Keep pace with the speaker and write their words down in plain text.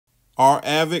Our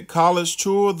Avid College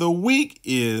Tour of the Week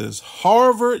is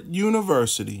Harvard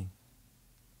University.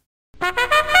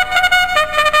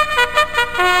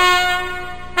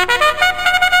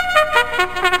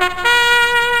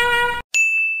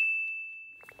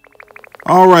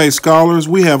 All right, scholars,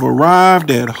 we have arrived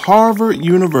at Harvard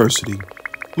University.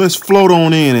 Let's float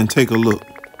on in and take a look.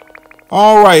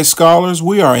 All right, scholars,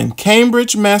 we are in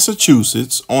Cambridge,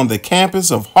 Massachusetts, on the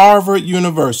campus of Harvard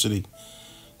University.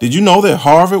 Did you know that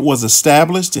Harvard was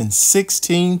established in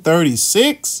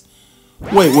 1636?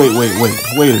 Wait a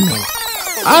minute.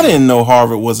 I didn't know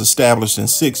Harvard was established in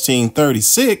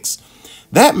 1636.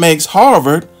 That makes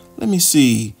Harvard, let me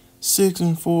see, 6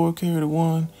 and 4 carry the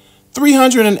 1,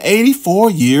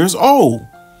 384 years old.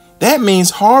 That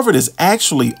means Harvard is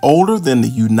actually older than the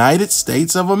United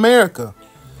States of America.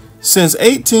 Since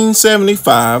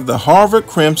 1875, the Harvard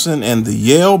Crimson and the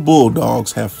Yale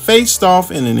Bulldogs have faced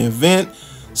off in an event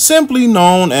simply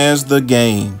known as the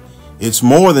game. It's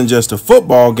more than just a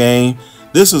football game.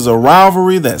 This is a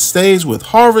rivalry that stays with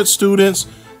Harvard students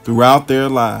throughout their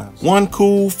lives. One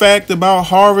cool fact about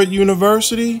Harvard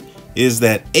University is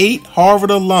that 8 Harvard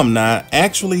alumni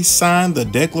actually signed the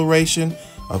Declaration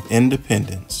of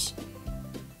Independence.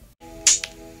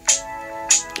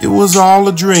 It was all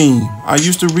a dream. I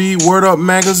used to read Word Up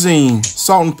magazine,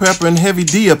 Salt and Pepper and Heavy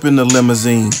D up in the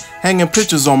limousine, hanging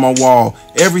pictures on my wall.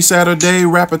 Every Saturday,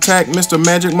 Rap Attack, Mr.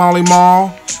 Magic Molly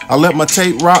Mall. I let my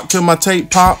tape rock till my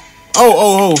tape pop.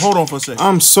 Oh, hold on for a second.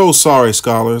 I'm so sorry,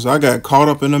 scholars. I got caught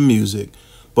up in the music.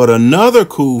 But another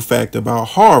cool fact about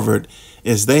Harvard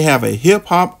is they have a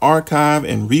hip-hop archive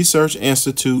and research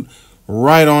institute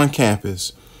right on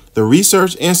campus. The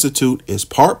Research Institute is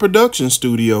part production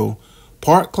studio,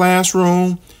 part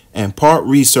classroom, and part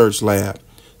research lab.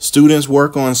 Students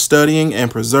work on studying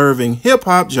and preserving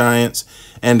hip-hop giants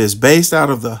and is based out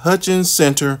of the Hutchins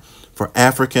Center for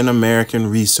African American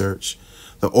Research.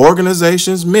 The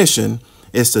organization's mission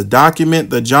is to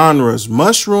document the genre's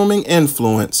mushrooming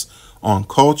influence on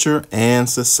culture and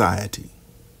society.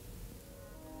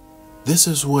 This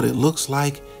is what it looks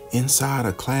like inside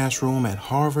a classroom at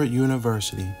Harvard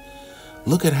University.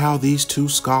 Look at how these two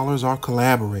scholars are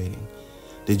collaborating.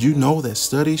 Did you know that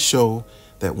studies show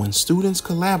that when students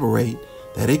collaborate,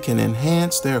 that it can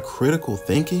enhance their critical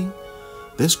thinking?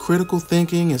 This critical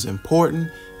thinking is important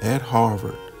at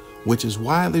Harvard, which is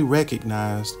widely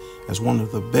recognized as one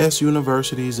of the best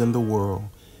universities in the world.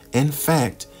 In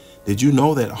fact, did you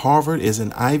know that Harvard is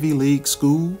an Ivy League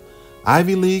school?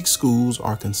 Ivy League schools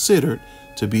are considered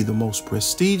to be the most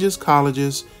prestigious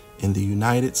colleges in the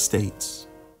United States.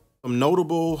 Some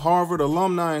notable Harvard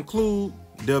alumni include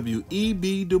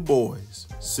W.E.B. Du Bois,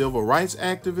 civil rights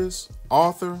activist,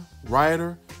 author,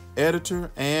 writer,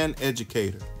 editor, and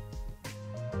educator.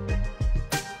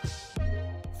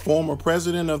 Former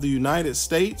President of the United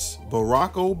States,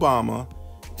 Barack Obama,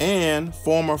 and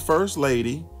former First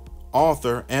Lady,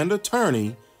 author, and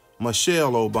attorney,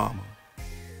 Michelle Obama.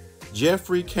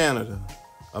 Jeffrey Canada,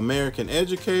 American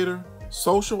educator,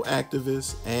 social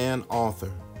activist, and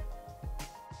author.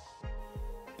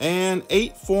 And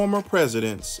 8 former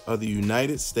presidents of the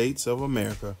United States of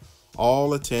America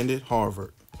all attended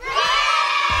Harvard.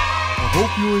 I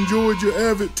hope you enjoyed your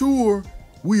Avid tour.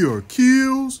 We are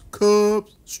Keels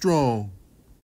Cubs strong.